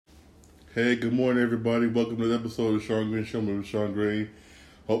Hey, good morning, everybody. Welcome to the episode of Sean Green Show with Sean Green.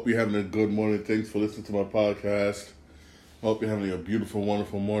 Hope you're having a good morning. Thanks for listening to my podcast. Hope you're having a beautiful,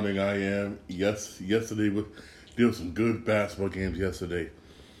 wonderful morning. I am. Yesterday there were some good basketball games yesterday.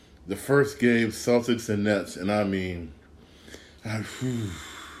 The first game, Celtics and Nets, and I mean, the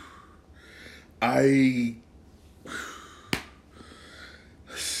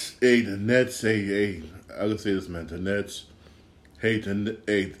Nets, I gotta say this, man. The Nets,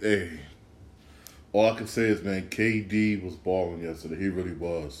 hey. All I can say is, man, KD was balling yesterday. He really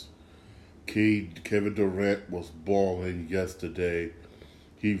was. Kevin Durant was balling yesterday.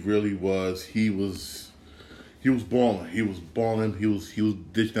 He really was. He was balling. He was balling. He was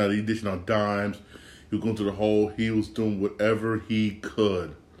dishing out dimes. He was going to the hole. He was doing whatever he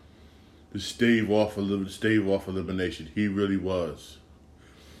could to stave off elimination. He really was.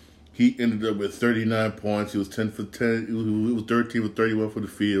 He ended up with 39 points. He was 10 for 10. He was 13 for 31 for the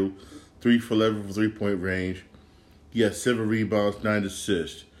field. 3 for 11 for three-point range. He had 7 rebounds, 9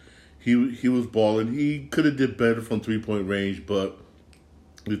 assists. He was balling. He could have did better from three-point range, but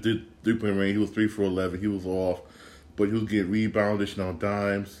he did three-point range. He was 3 for 11. He was off, but he was getting rebounded on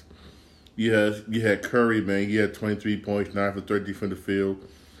dimes. You had Curry, man. He had 23 points, 9 for 13 from the field,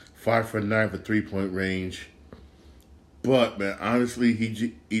 5 for 9 for three-point range. But, man, honestly,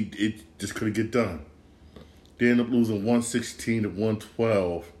 he just couldn't get done. They ended up losing 116 to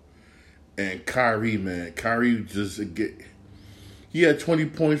 112. And Kyrie he had 20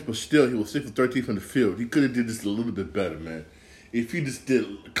 points, but still he was 6 for 13 from the field. He could have did this a little bit better, man. If he just did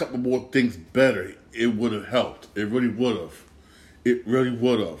a couple more things better, it would have helped. It really would have. It really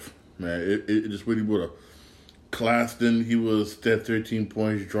would have, man. It just really would have. Claxton, he had 13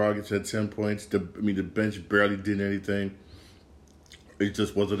 points. Dragic had 10 points. The bench barely did anything. It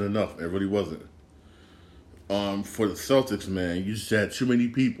just wasn't enough. It really wasn't. For the Celtics, man, you just had too many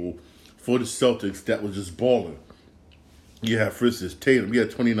people for the Celtics that was just balling. You have, for instance, Tatum. He had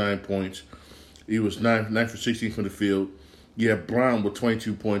 29 points. He was 9 for 16 from the field. You had Brown with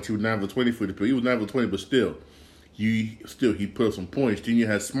 22 points. He was 9 for 20 for the field. He was 9 for 20, but still, he put up some points. Then you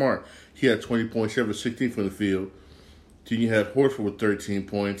had Smart. He had 20 points, 7 for 16 from the field. Then you had Horford with 13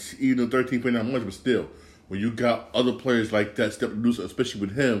 points. Even though 13 points not much, but still, when you got other players like that step to do something, especially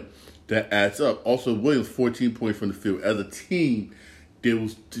with him, that adds up. Also, Williams 14 points from the field. As a team,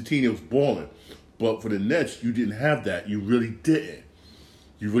 the team that was balling. But for the Nets, you didn't have that. You really didn't.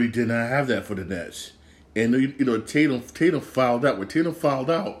 You really did not have that for the Nets. And, Tatum fouled out. When Tatum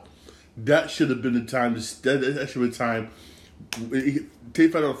fouled out, that should have been the time. That should have been the time.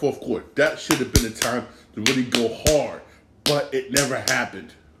 Tatum fouled out in the fourth quarter. That should have been the time to really go hard. But it never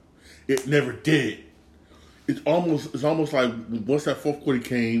happened. It never did. It's almost like once that fourth quarter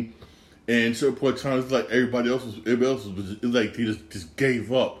came, and certain point in time, it's like everybody else was it's like they just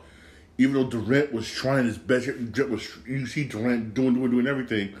gave up. Even though Durant was trying his best, you see Durant doing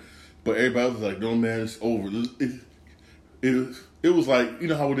everything, but everybody else was like, no, man, it's over. It was like, you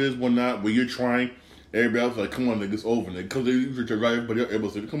know how it is one night where you're trying, everybody else was like, come on, nigga, it's over, nigga. Because they usually try right, everybody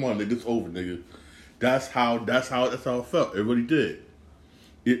else said, come on, nigga, it's over, nigga. That's how it felt. It really did.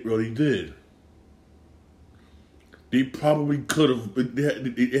 It really did. They probably could have.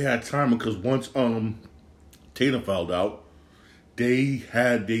 They had time because once Tatum fouled out, they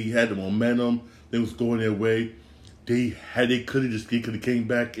had the momentum. They was going their way. They could have came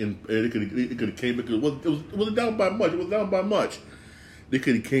back and they could have came back. It wasn't down by much. It was down by much. They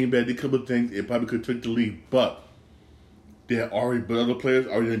could have came back. They could have things. It probably could have took the lead, but other players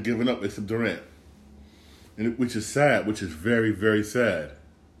already given up except Durant, which is sad. Which is very, very sad.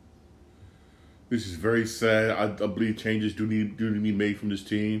 This is very sad. I believe changes do need to be made from this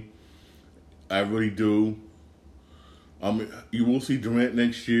team. I really do. You will see Durant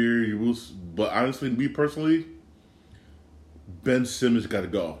next year. But honestly, me personally, Ben Simmons got to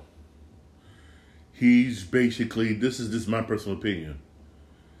go. He's basically, this is my personal opinion.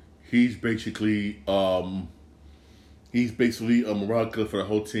 He's basically a morale killer for the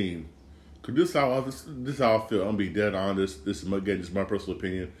whole team. Cause this is how I feel. I'm gonna be dead honest. This is my personal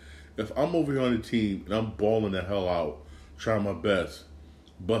opinion. If I'm over here on the team and I'm balling the hell out, trying my best,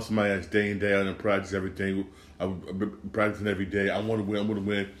 busting my ass day in, day out, and practice everything, I'm practicing every day, I want to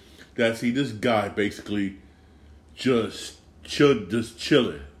win. This guy basically just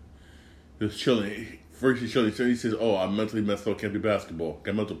chilling. First he's chilling. He says, oh, I'm mentally messed up, can't play basketball,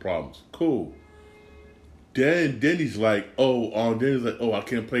 got mental problems. Cool. Then he's like, I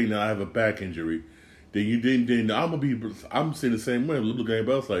can't play now, I have a back injury. Then I'm saying the same way. Look at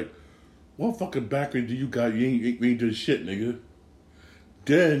everybody else like, what fucking background do you got? You ain't doing shit, nigga.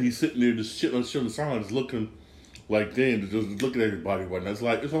 Then he's sitting there just shitting on the silence, looking like, damn, just looking at everybody right now.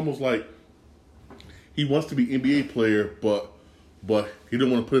 It's almost like He wants to be NBA player, but he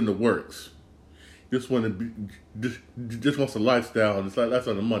don't want to put in the works. Just want to be, just wants a lifestyle, and it's like that's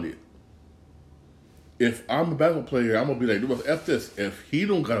on the money. If I'm a basketball player, I'm gonna be like, well, F this. If he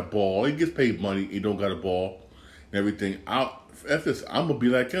don't got a ball, he gets paid money. He don't got a ball, and everything. F this. I'm gonna be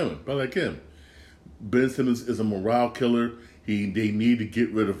like him. Ben Simmons is a morale killer. They need to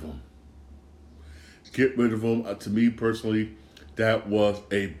get rid of him. Get rid of him. To me personally, that was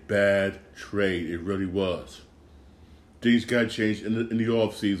a bad trade. It really was. Things got changed in the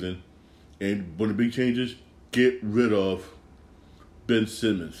offseason. And when the big changes, get rid of Ben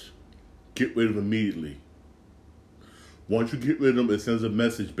Simmons. Get rid of him immediately. Once you get rid of him, it sends a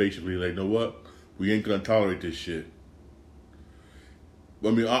message basically like, you know what? We ain't going to tolerate this shit.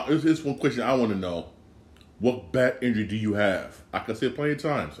 I mean, it's one question I want to know. What back injury do you have? Like I said plenty of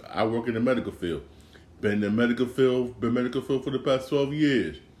times, I work in the medical field. Been in the medical field for the past 12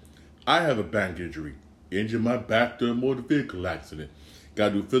 years. I have a back injury. Injured my back during a motor vehicle accident. Got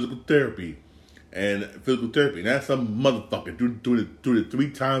to do physical therapy. And that's some motherfucker doing it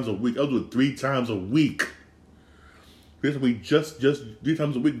 3 times a week. I was doing it 3 times a week. Basically, just 3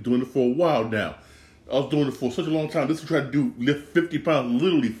 times a week, doing it for a while now. I was doing it for such a long time. This is trying to lift 50 pounds,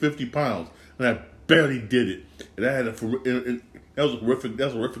 literally 50 pounds. And I barely did it. And I had that was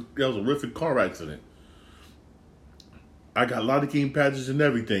a horrific car accident. I got lidocaine patches and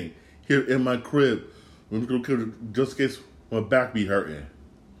everything here in my crib. Just in case my back be hurting.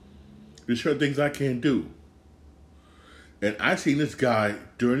 There's certain things I can't do. And I seen this guy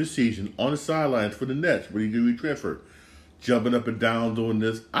during the season on the sidelines for the Nets when he did transfer, jumping up and down doing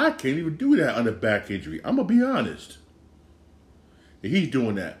this. I can't even do that under back injury. I'm gonna be honest. And he's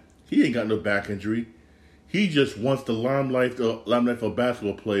doing that. He ain't got no back injury. He just wants the limelight for a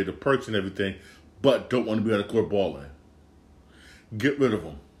basketball player, the perks and everything, but don't want to be on the court balling. Get rid of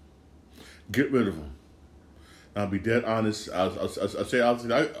him. Get rid of him. I'll be dead honest. I'll say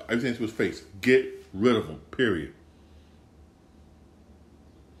everything to his face. Get rid of him. Period.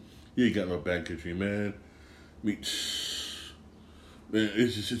 You ain't got no back injury, man. It's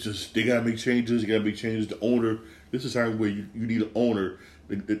just they gotta make changes. The owner. This is how where you need an owner.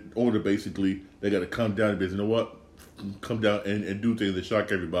 The owner basically they gotta come down and be, you know what? Come down and do things that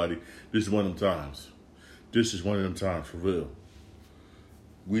shock everybody. This is one of them times. For real.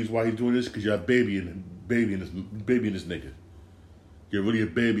 Reason why he's doing this because you're a baby in this nigga. You're really a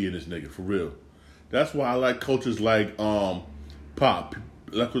baby in this nigga, for real. That's why I like coaches like Pop.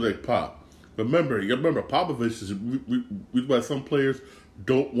 Like Pop. Remember Popovich is reason why some players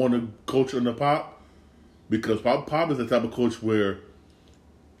don't want to coach under Pop, because Pop is the type of coach where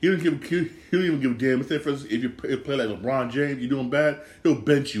he don't even give a damn. Say for instance, if you play like LeBron James, you're doing bad, he'll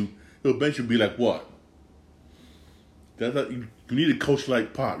bench you. Be like what? That's not, you need a coach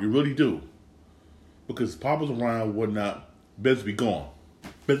like Pop. You really do. Because Pop was around, whatnot, Ben's be gone.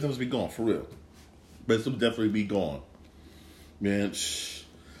 Ben's be gone, for real. Ben's definitely be gone. Man,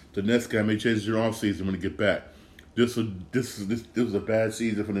 the Nets guy may change their offseason when they get back. This was a bad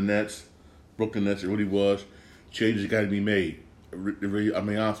season for the Nets. Brooklyn Nets, it really was. Changes got to be made. Really, I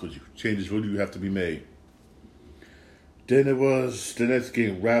mean, honest with you. Changes really have to be made. Then it was the next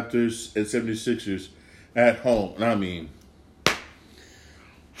game, Raptors and 76ers at home. And I mean,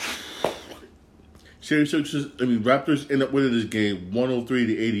 Raptors end up winning this game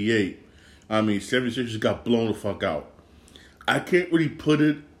 103-88. I mean, 76ers got blown the fuck out. I can't really put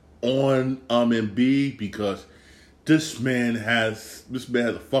it on Embiid because this man has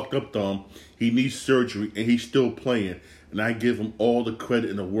a fucked up thumb. He needs surgery and he's still playing. And I give him all the credit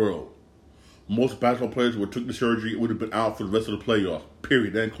in the world. Most basketball players would have took the surgery, would have been out for the rest of the playoffs.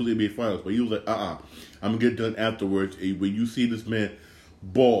 Period. That includes the NBA Finals. But he was like, I'm going to get done afterwards. And when you see this man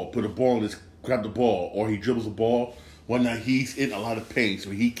put a ball in his, grab the ball, or he dribbles the ball, whatnot, he's in a lot of pain. So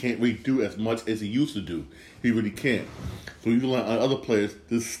he can't really do as much as he used to do. He really can't. So you like other players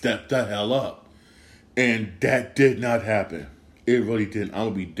to step the hell up. And that did not happen. It really didn't. I'm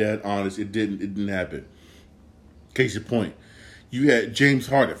going to be dead honest. It didn't happen. Case in point. You had James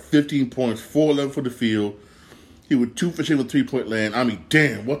Harden, 15 points, 4-11 for the field. He was 2 for 10 with 3-point land. I mean,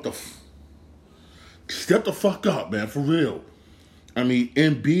 damn, what the step the fuck up, man, for real. I mean,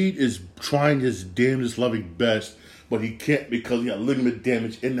 Embiid is trying his damnedest loving best, but he can't because he got ligament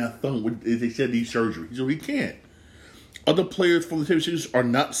damage in that thumb. They said he's surgery, so he can't. Other players from the 76ers are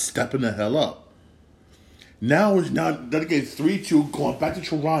not stepping the hell up. Now it's not that against 3-2 going back to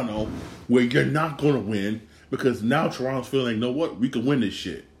Toronto, where you're not going to win. Because now Toronto's feeling like, you know what? We can win this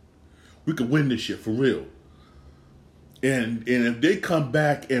shit. We can win this shit for real. And if they come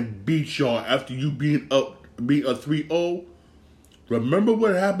back and beat y'all after you being up 3-0, Remember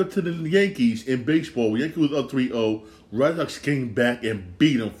what happened to the Yankees in baseball? Yankees was up 3-0. Red Sox came back and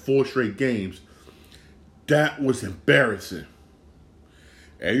beat them 4 straight games. That was embarrassing.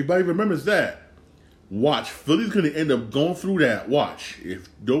 Everybody remembers that. Watch. Philly's going to end up going through that. Watch. If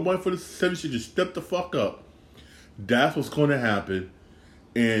nobody for the 7 should just step the fuck up, that's what's going to happen.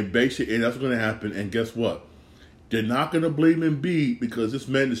 And basically, that's what's going to happen. And guess what? They're not going to blame Embiid because this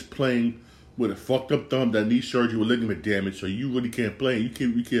man is playing with a fucked up thumb that needs surgery with ligament damage. So you really can't blame. You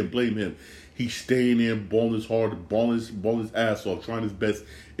can't blame him. He's staying in, balling his hard, balling his ass off, trying his best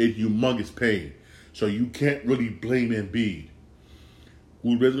in humongous pain. So you can't really blame Embiid.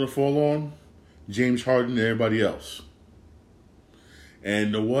 Who's going to fall on? James Harden and everybody else. And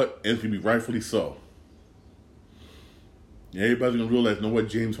you know what? It's going to be rightfully so. Everybody's going to realize, you know what?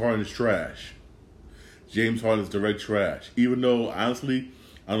 James Harden is trash. James Harden is direct trash. Even though, honestly,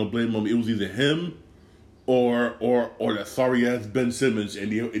 I don't blame him. It was either him or that sorry ass Ben Simmons,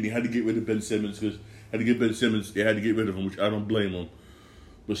 and he had to get rid of Ben Simmons because they had to get rid of him, which I don't blame him.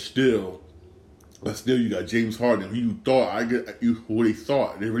 But still, you got James Harden, who you thought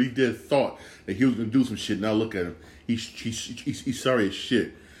they really did thought that he was gonna do some shit. Now look at him. He's sorry as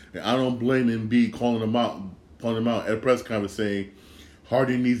shit. And I don't blame Embiid calling him out at a press conference saying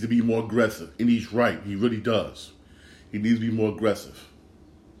Harden needs to be more aggressive. And he's right. He really does. He needs to be more aggressive.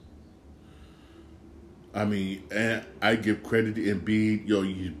 I mean, and I give credit to Embiid. Yo,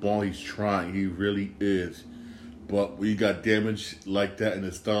 he's balling. He's trying. He really is. But when you got damage like that in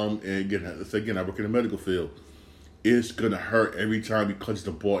his thumb, and again, I work in the medical field, it's going to hurt every time he clutches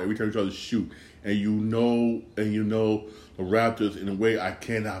the ball, every time he tries to shoot. And you know the Raptors, in a way, I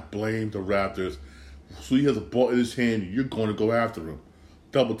cannot blame the Raptors. So he has a ball in his hand, you're going to go after him.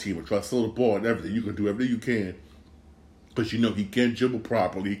 Double team him, try to steal the ball and everything. You can do everything you can. Because you know he can't dribble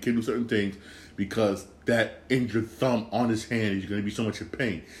properly. He can't do certain things because that injured thumb on his hand is going to be so much in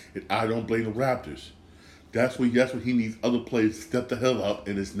pain. And I don't blame the Raptors. That's what he needs other players to step the hell up,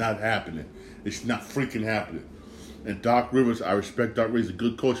 and it's not happening. It's not freaking happening. And Doc Rivers, I respect Doc Rivers, a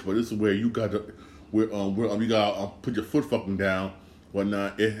good coach, but this is where you got to, you got to put your foot fucking down,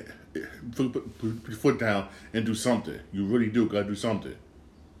 whatnot. Put your foot down and do something. You really do got to do something.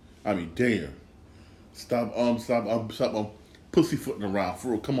 I mean, damn. Stop pussyfooting around.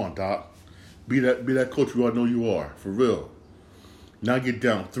 For real, come on, Doc. Be that coach we all know you are. For real. Now get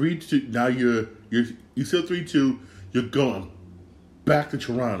down 3-2. Now you still 3-2. You're going back to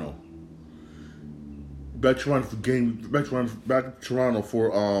Toronto. Back to Toronto for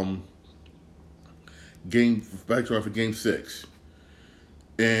game 6.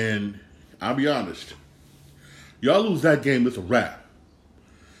 And I'll be honest, y'all lose that game, it's a wrap.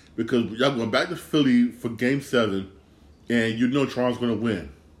 Because y'all going back to Philly for game 7, and you know Toronto's going to win.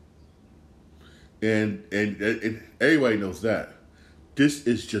 And everybody knows that. This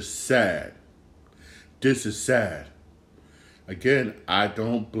is just sad. This is sad. Again, I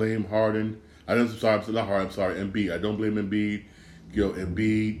don't blame Harden. Embiid. I don't blame Embiid. Yo,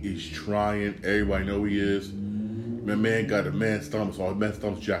 Embiid is trying. Everybody know he is. My man got a man's thumb. So man's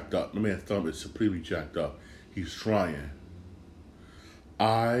thumb's jacked up. My man's thumb is completely jacked up. He's trying.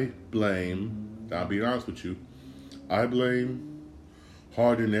 I'll be honest with you, I blame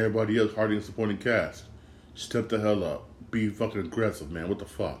Harden and everybody else, Harden and supporting cast. Step the hell up. Be fucking aggressive, man. What the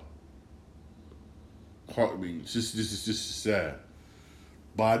fuck? I mean, it's just sad.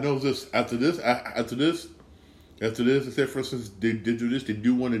 But I know this, after this, say for instance, they do this, they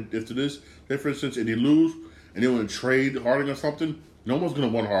do one after this, say for instance, and they lose, and they want to trade Harden or something, no one's going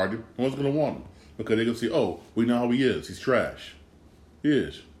to want Harden. No one's going to want him. Because they're going to say, oh, we know how he is. He's trash. He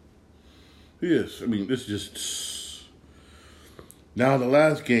is. I mean, this is just... Now, the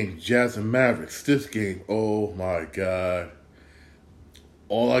last game, Jazz and Mavericks. This game, oh my God.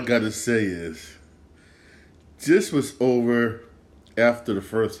 All I got to say is, this was over after the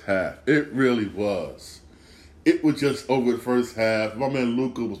first half. It really was. It was just over the first half. My man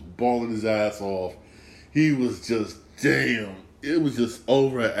Luka was balling his ass off. He was just, damn. It was just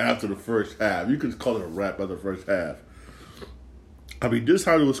over after the first half. You could call it a wrap after the first half. I mean, this is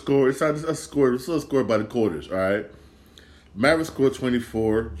how it was scored. It's scored by the quarters, all right? Mavericks scored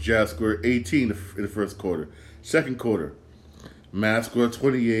 24. Jazz scored 18 in the first quarter. Second quarter, Mavs scored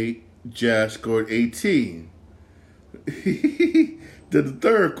 28. Jazz scored 18. Then the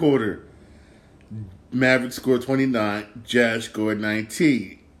third quarter, Mavericks scored 29. Jazz scored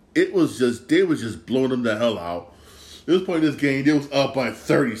 19. They was just blowing them the hell out. At this point in this game, they was up by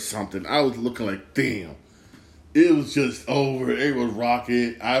 30-something. I was looking like, damn. It was just over. It was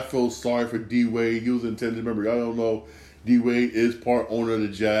rocking. I feel sorry for D-Wade. He was intended. Remember, I don't know. D-Wade is part owner of the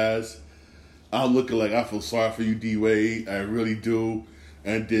Jazz. I'm looking like I feel sorry for you, D Wade. I really do.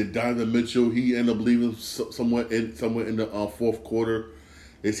 And then Donovan Mitchell, he ended up leaving somewhere in the fourth quarter.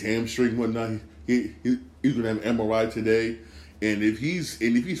 His hamstring whatnot. He's gonna have an MRI today. And if he's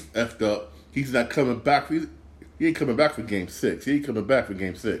effed up, he's not coming back. He ain't coming back for Game 6. He ain't coming back for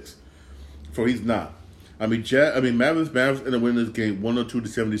Game 6. So he's not. Mavericks ended up winning this game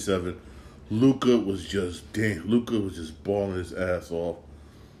 102-77. Luka was just balling his ass off.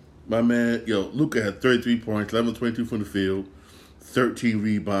 My man, Luka had 33 points, 11-22 from the field, 13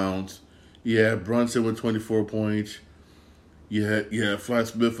 rebounds. Yeah, Brunson with 24 points. Yeah, Fly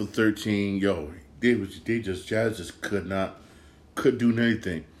Smith for 13. Jazz just couldn't do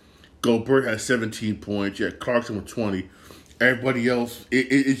anything. Gobert had 17 points. Yeah, Clarkson with 20. Everybody else,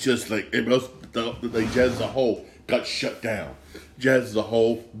 it's just like everybody else, like Jazz as a whole got shut down. Jazz as a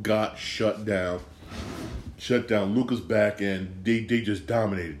whole got shut down. Luka's back, and they just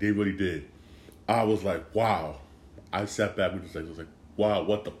dominated. They really did. I was like, wow. I sat back with this. I was like, wow,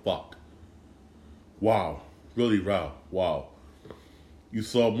 what the fuck? Wow. Really, wow. You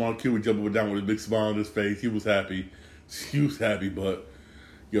saw Mark Cuban jump up and down with a big smile on his face. He was happy. But,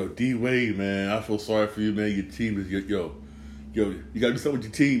 D Wade, man, I feel sorry for you, man. Your team is, you got to do something with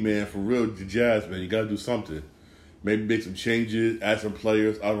your team, man. For real, the Jazz, man. You got to do something. Maybe make some changes, add some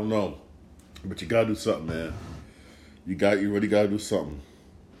players. I don't know. But you got to do something, man. You really got to do something.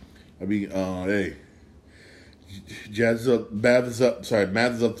 Hey. Jazz is up. Mavs is up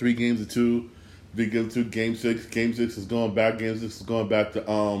 3-2. Big game 2, Game 6. Game 6 is going back. Game 6 is going back to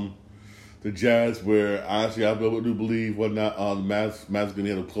the Jazz, where honestly I do believe the Mavs going to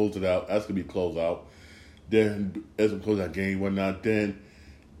be able to close it out. That's going to be closed out. Then as we close that game, whatnot, then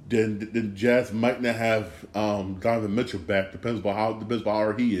the Jazz might not have Donovan Mitchell back. Depends on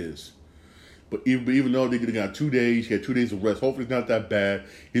how he is. But even though they got 2 days, he had 2 days of rest. Hopefully it's not that bad.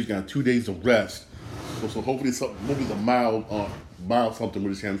 He's got 2 days of rest. So hopefully it's a mild something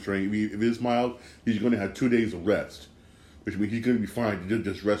with his hamstring. If it is mild, he's going to have 2 days of rest, which means he's going to be fine.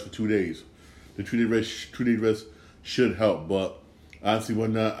 Just rest for 2 days. The 2 day rest should help. But honestly,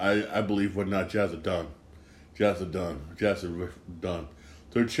 I believe Jazz are done. Jazz are done.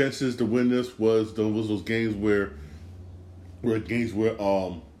 Their chances to win this was those games where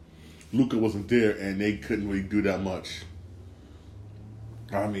Luka wasn't there and they couldn't really do that much.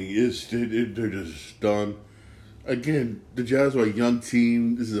 They're just done. Again, the Jazz are a young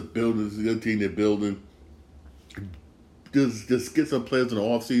team. This is a young team they're building. Just get some players in the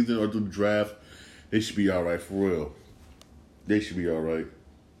offseason or do the draft. They should be all right, for real. They should be all right.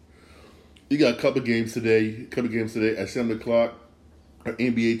 You got a couple games today at 7 o'clock on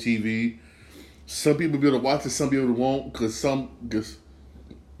NBA TV. Some people will be able to watch it, some people won't,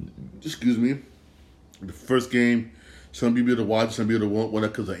 excuse me. The first game, some people will watch, some people won't,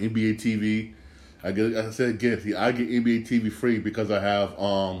 because of NBA TV. I get NBA TV free because I have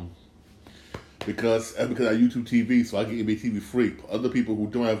because I YouTube TV, so I get NBA TV free. Other people who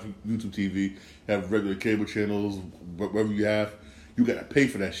don't have YouTube TV have regular cable channels, whatever you have, you gotta pay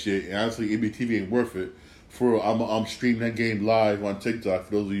for that shit. And honestly, NBA TV ain't worth it. I'm streaming that game live on TikTok.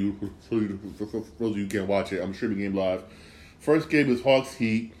 For those of you who can't watch it, I'm streaming the game live. First game is Hawks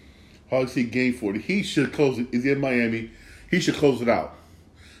Heat. Hawks Heat game 4. The Heat should close it. Is in Miami. He should close it out.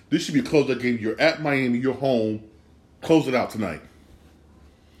 This should be a closeout game. You're at Miami. You're home. Close it out tonight.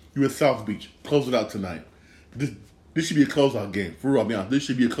 You're at South Beach. Close it out tonight. This should be a closeout game. For real, I'll be honest. This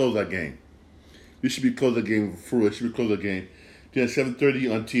should be a closeout game. This should be a closeout game. For real, it should be a closeout game. Then at 7:30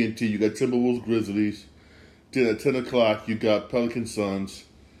 on TNT, you got Timberwolves Grizzlies. Then at 10 o'clock, you got Pelicans Suns.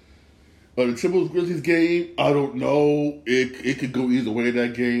 The Timberwolves Grizzlies game, I don't know. It could go either way,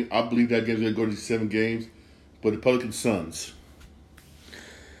 that game. I believe that game's going to go to 7 games. But the Pelicans Suns.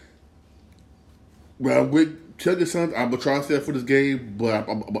 Well, with Pelicans Suns, I'm going to try to stay up for this game. But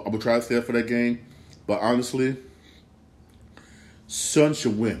I'm going to try to stay up for that game. But honestly, Suns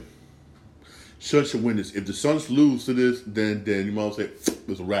should win. Suns should win this. If the Suns lose to this, then you might say,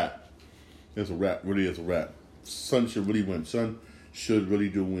 it's a wrap. It's a wrap. Really is a wrap. Suns should really win. Suns should really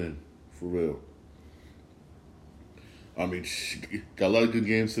do win. For real. Got a lot of good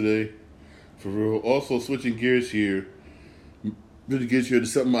games today. For real. Also, switching gears here. Really gets here to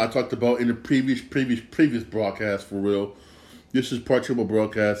something I talked about in the previous broadcast. For real. This is part 2 of my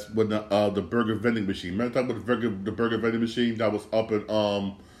broadcast with the burger vending machine. Remember talking about the burger vending machine that was up in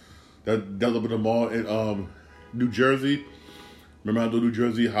that was up in the mall in New Jersey. Remember New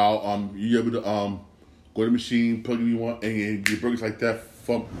Jersey how you able to go to the machine, plug in you want, and get burgers like that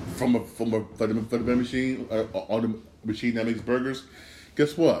from the vending machine on the machine that makes burgers.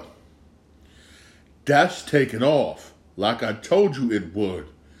 Guess what? That's taken off. Like I told you it would.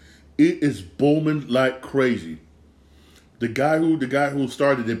 It is booming like crazy. The guy who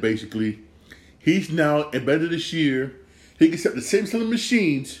started it basically, he's now at the end of this year, he can set the same set of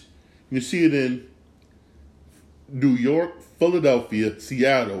machines. You can see it in New York, Philadelphia,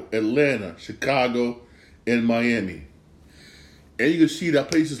 Seattle, Atlanta, Chicago, and Miami. And you can see that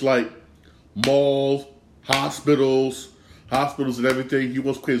places like malls, hospitals and everything. He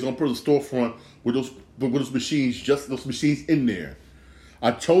wants to create his own personal storefront with those machines, just those machines in there. I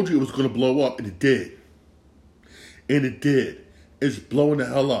told you it was going to blow up, and it did. And it did. It's blowing the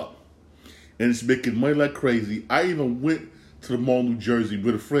hell up. And it's making money like crazy. I even went to the mall in New Jersey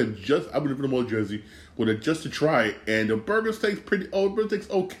with a friend. I went to the mall in New Jersey with her just to try it. And the burger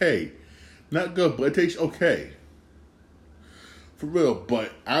tastes okay. Not good, but it tastes okay. For real.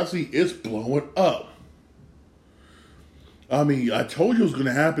 But honestly, it's blowing up. I mean, I told you it was going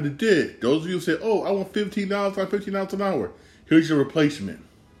to happen. It did. Those of you who say, oh, I want $15, like $15 an hour. Here's your replacement.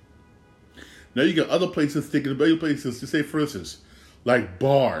 Now you got other places thinking about other places to say, for instance, like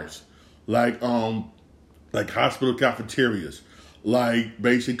bars, like hospital cafeterias, like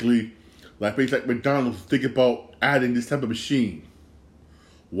McDonald's thinking about adding this type of machine.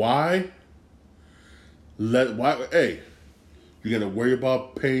 Why? Hey, you gotta worry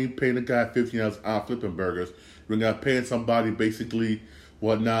about paying a guy $15 an hour flipping burgers. You're gonna paying somebody basically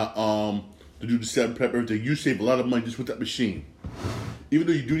to do the set prep everything. You save a lot of money just with that machine. Even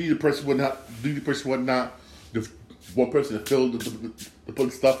though you do need a person the one person to fill to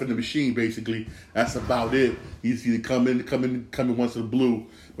put stuff in the machine, basically, that's about it. He's either come in once in the blue,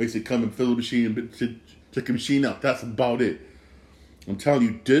 basically come and fill the machine and check the machine out. That's about it. I'm telling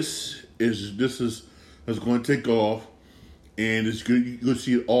you, this is going to take off, and it's good. You're going to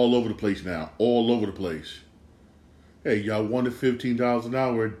see it all over the place now, all over the place. Hey, y'all wanted $15 an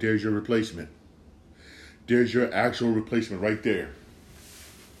hour. There's your replacement. There's your actual replacement right there.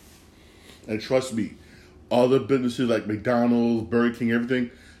 And trust me, other businesses like McDonald's, Burger King, everything,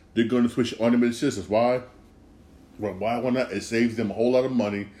 they're going to switch to automated systems. Why? Well, why not? It saves them a whole lot of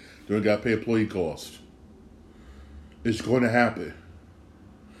money. They don't got to pay employee costs. It's going to happen.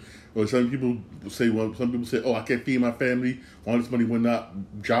 Or some people say, oh, I can't feed my family. All this money went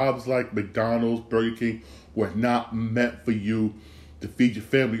not. Jobs like McDonald's, Burger King were not meant for you to feed your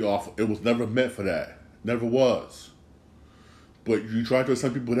family off. It was never meant for that. Never was. But you try to tell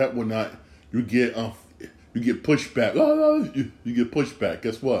some people that will not. You get pushback. You get pushback.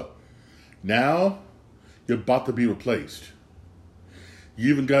 Guess what? Now you're about to be replaced. You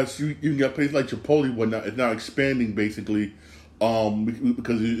even got places like Chipotle whatnot. It's now expanding basically,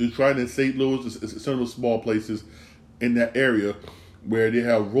 because it's trying in St. Louis, it's some of the small places in that area where they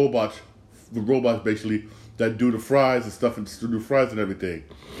have robots basically that do the fries and stuff and do the fries and everything.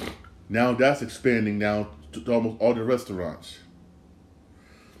 Now that's expanding now to almost all the restaurants.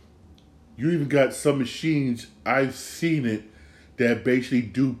 You even got some machines, I've seen it, that basically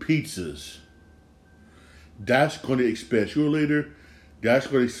do pizzas. That's going to expand. Sooner or later, that's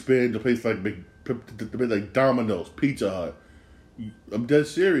going to expand to places like Domino's, Pizza Hut. I'm dead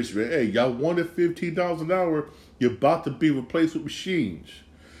serious, man. Hey, y'all wanted $15 an hour, you're about to be replaced with machines.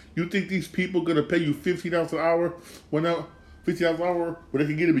 You think these people going to pay you $15 an hour when they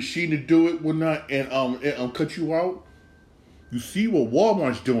can get a machine to do it, and cut you out? You see what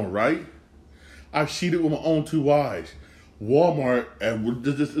Walmart's doing, right? I've seen it with my own two eyes. Walmart, and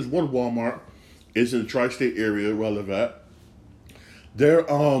this is one Walmart, is in the tri-state area where I live at. They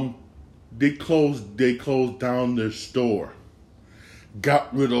closed down their store.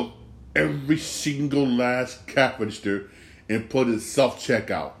 Got rid of every single last cash register and put it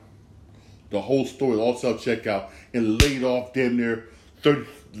self-checkout. The whole store is all self-checkout, and laid off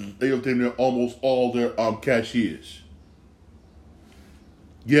almost all their cashiers.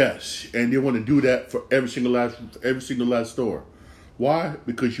 Yes, and they want to do that for every single last store. Why?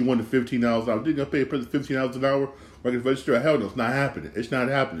 Because you wanted $15 an hour. They're gonna pay a person $15 an hour right at the register. Hell no, it's not happening. It's not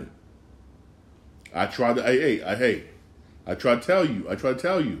happening. I try to tell you.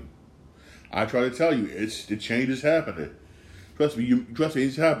 The change is happening. Trust me,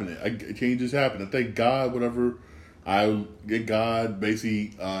 it's happening. Change is happening. Thank God,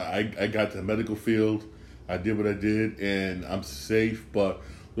 basically, I got to the medical field. I did what I did, and I'm safe. But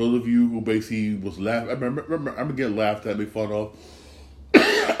those of you who basically was laughing, I remember I'm getting laughed at, made fun of,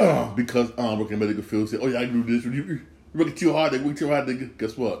 because working in the medical field, say, "Oh yeah, I can do this." You're working too hard.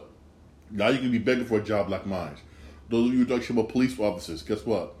 Guess what? Now you can be begging for a job like mine. Those of you who talking about police officers, guess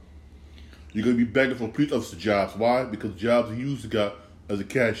what? You're going to be begging for police officer jobs. Why? Because jobs you used to got as a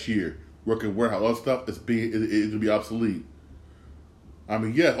cashier, working warehouse, all that stuff is going to be obsolete. I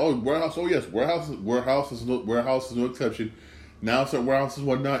mean, yeah. Warehouse is no exception. Now certain warehouses,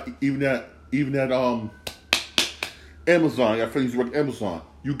 whatnot, even at Amazon. I got friends who work at Amazon.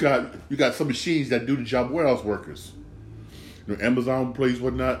 You got some machines that do the job of warehouse workers. You know, Amazon employees,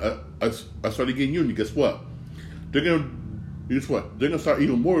 whatnot. I started getting union. Guess what? They're gonna start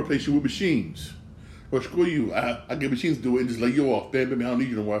even more replacing you with machines. Well, screw you. I get machines to do it and just lay you off. Bam, bam, I don't need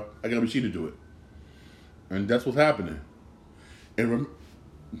you no more. I got a machine to do it. And that's what's happening. And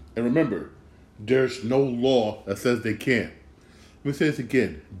remember, there's no law that says they can't. Let me say this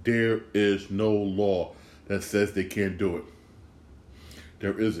again. There is no law that says they can't do it.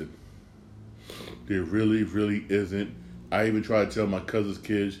 There isn't. There really, really isn't. I even try to tell my cousin's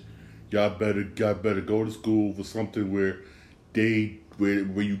kids, y'all better go to school for something where you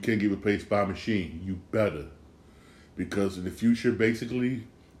can't get replaced by a machine. You better. Because in the future, basically,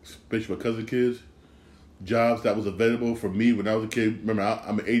 especially my cousin kids, jobs that was available for me when I was a kid, remember,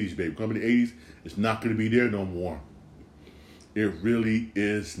 I'm an 80s baby. Coming in the 80s, it's not going to be there no more. It really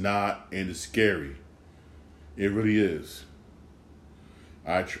is not, and it's scary. It really is.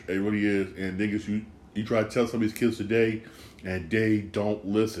 It really is. And niggas, you try to tell some of these kids today, and they don't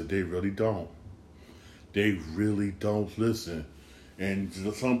listen. They really don't. They really don't listen. And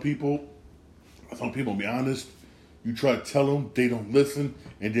some people, to be honest, you try to tell them, they don't listen,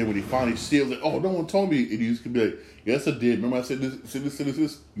 and then when they finally see it, like, oh, no one told me. And you just could be like, yes, I did. Remember I said this.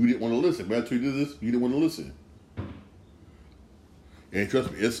 You didn't want to listen. Remember I told you this. You didn't want to listen. And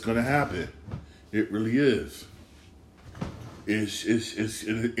trust me, it's gonna happen. It really is. And this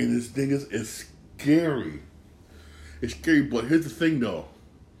thing is scary. It's scary, but here's the thing though.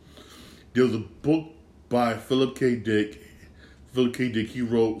 There's a book by Philip K. Dick. Philip K. Dick, he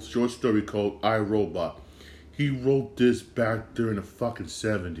wrote a short story called I, Robot. He wrote this back during the fucking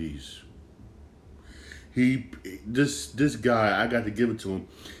 70s. This guy, I got to give it to him,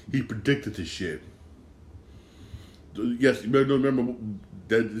 he predicted this shit. Yes, you remember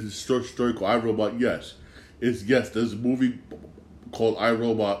that short story called I, Robot? Yes. There's a movie called I,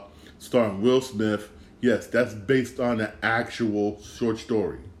 Robot starring Will Smith. Yes, that's based on an actual short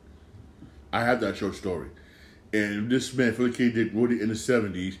story. I have that short story. And this man, Philip K. Dick, wrote it in the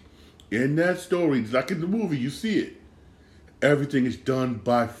 70s. In that story, like in the movie, you see it. Everything is done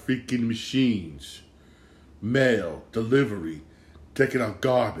by freaking machines. Mail, delivery, taking out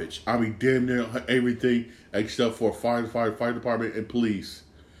garbage. I mean, damn near everything except for fire department and police.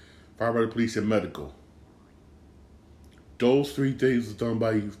 Firefighter, police, and medical. Those three things is done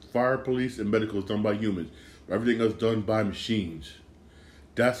by fire, police, and medical is done by humans. Everything else done by machines.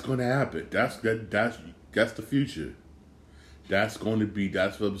 That's going to happen. That's the future. That's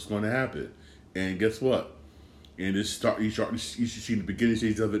what's going to happen. And guess what? And you should see the beginning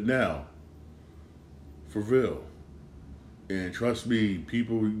stage of it now. For real. And trust me,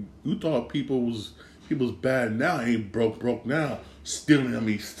 you thought people was bad now, ain't broke now.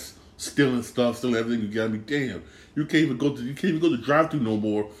 Stealing stuff, stealing everything. You gotta be damn. You can't even go to drive-thru no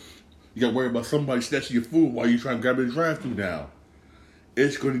more. You gotta worry about somebody snatching your food while you trying to grab it at the drive-thru now.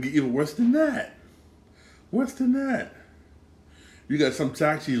 It's gonna get even worse than that. Worse than that. You got some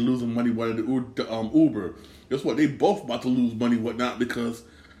taxis losing money while the Uber. Guess what? They both about to lose money, whatnot, because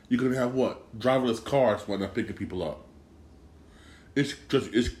you're gonna have what? Driverless cars, whatnot, picking people up. It's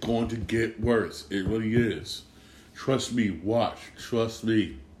going to get worse. It really is. Trust me. Watch. Trust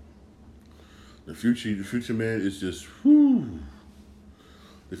me. The future, man, is just whoo.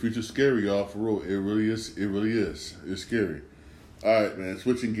 The future's scary, y'all. For real, it really is. It really is. It's scary. All right, man.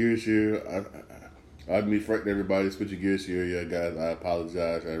 Switching gears here. I'd be frightening everybody. Switching gears here, yeah, guys. I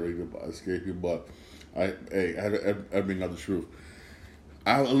apologize. I really scare people, but I bring out the truth.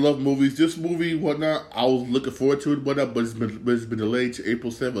 I love movies. This movie, whatnot, I was looking forward to it, whatnot, but it's been delayed to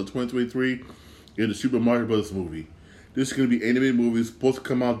April 7th of 2023 in the Super Mario Bros. Movie. This is going to be an animated movie. It's supposed to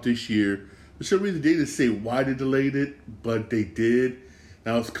come out this year. For some reason, they didn't say why they delayed it, but they did.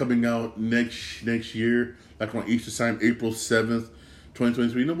 Now it's coming out next year, like on Easter time, April 7th,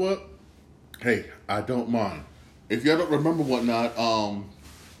 2023. You know what? Hey, I don't mind. If y'all don't remember whatnot,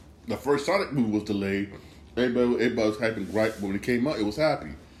 the first Sonic movie was delayed. Everybody was hyping right when it came out. It was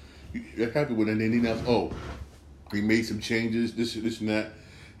happy. You're happy when they announced, oh, he made some changes, this and that.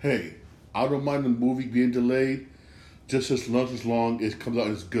 Hey, I don't mind the movie being delayed, just as long as it comes out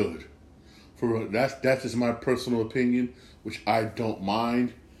and it's good. For real, that's just my personal opinion, which I don't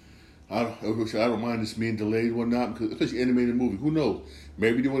mind. I don't mind this being delayed and whatnot, because especially animated movie. Who knows?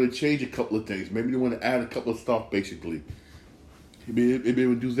 Maybe they want to change a couple of things. Maybe they want to add a couple of stuff, basically. Maybe they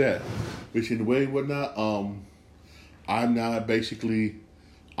would do that. Which in the way, whatnot, I'm not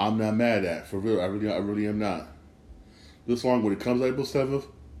mad at. For real, I really am not. This song, when it comes out April 7th,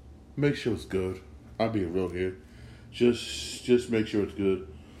 make sure it's good. I'm being real here. Just make sure it's good.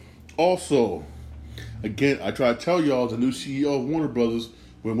 Also, again, I try to tell y'all the new CEO of Warner Brothers,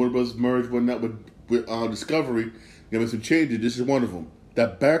 when Warner Brothers merged with Discovery, there was some changes. This is one of them.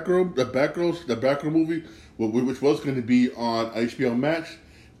 That Batgirl movie, which was going to be on HBO Max,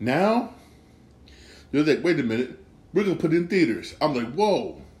 now they're like, wait a minute, we're going to put it in theaters. I'm like,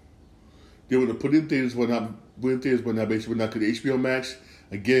 whoa. They would have put it in theaters when basically not because HBO Max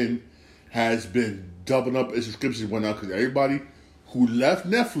again has been doubling up its subscriptions when not because everybody who left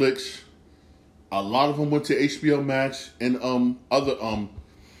Netflix, a lot of them went to HBO Max and other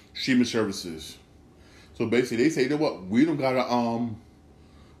streaming services. So basically, they say, you know what, we don't gotta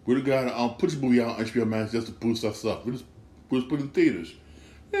put this movie out on HBO Max just to boost our stuff. We just put it in theaters.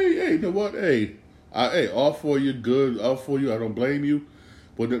 Hey, you know what? Hey, all for you, good, all for you. I don't blame you,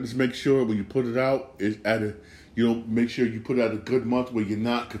 but just make sure when you put it out, make sure you put out a good month where you're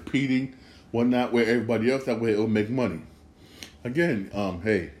not competing, whatnot, where everybody else. That way, it'll make money. Again,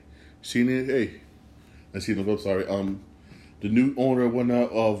 hey, seen it? Hey, I seen it. I'm sorry. The new owner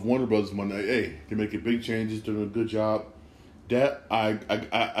of Warner Brothers, hey, they're making big changes, doing a good job. That I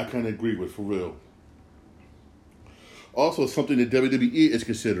kind of agree with, for real. Also, something that WWE is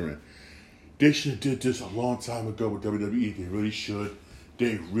considering. They should have did this a long time ago with WWE. They really should.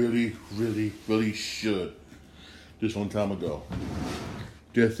 They really, really, really should. This one time ago.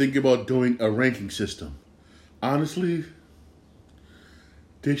 They're thinking about doing a ranking system. Honestly,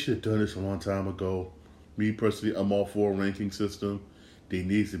 they should have done this a long time ago. Me personally, I'm all for a ranking system. There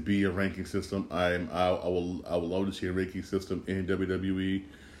needs to be a ranking system. I would love to see a ranking system in WWE.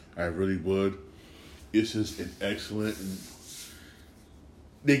 I really would. It's just an excellent.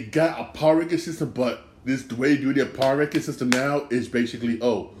 They got a power ranking system, but the way they do their power ranking system now is basically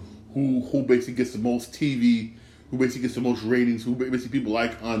who basically gets the most TV, who basically gets the most ratings, who basically people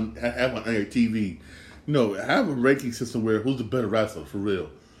have on their TV. No, have a ranking system where who's the better wrestler for real.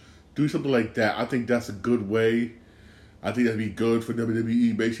 Do something like that. I think that's a good way. I think that'd be good for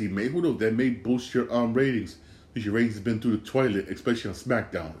WWE. Basically, who knows? That may boost your ratings. Because your ratings have been through the toilet, especially on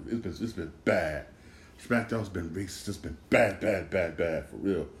SmackDown. It's been bad. SmackDown's been racist. It's been bad for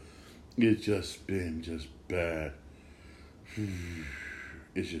real. It's just been bad.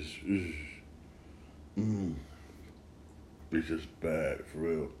 It's just it's just bad for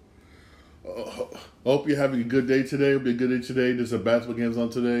real. Hope you're having a good day today. It'll be a good day today. There's some basketball games on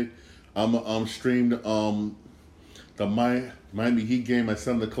today. I'm streamed the Miami Heat game at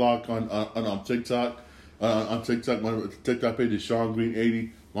 7:00 on TikTok. On TikTok, my TikTok page is Sean Green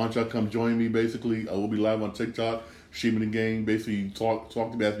 80. Why don't y'all come join me? Basically, I will be live on TikTok, streaming the game. Basically, talk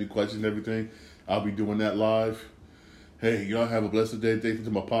to me, ask me questions and everything. I'll be doing that live. Hey, y'all have a blessed day. Thank you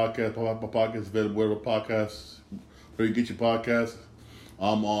to my podcast. My podcast is available wherever podcasts, where you get your podcasts.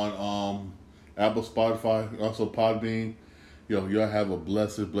 I'm on Apple, Spotify, also Podbean. Y'all have a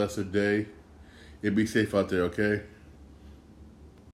blessed day. And be safe out there, okay?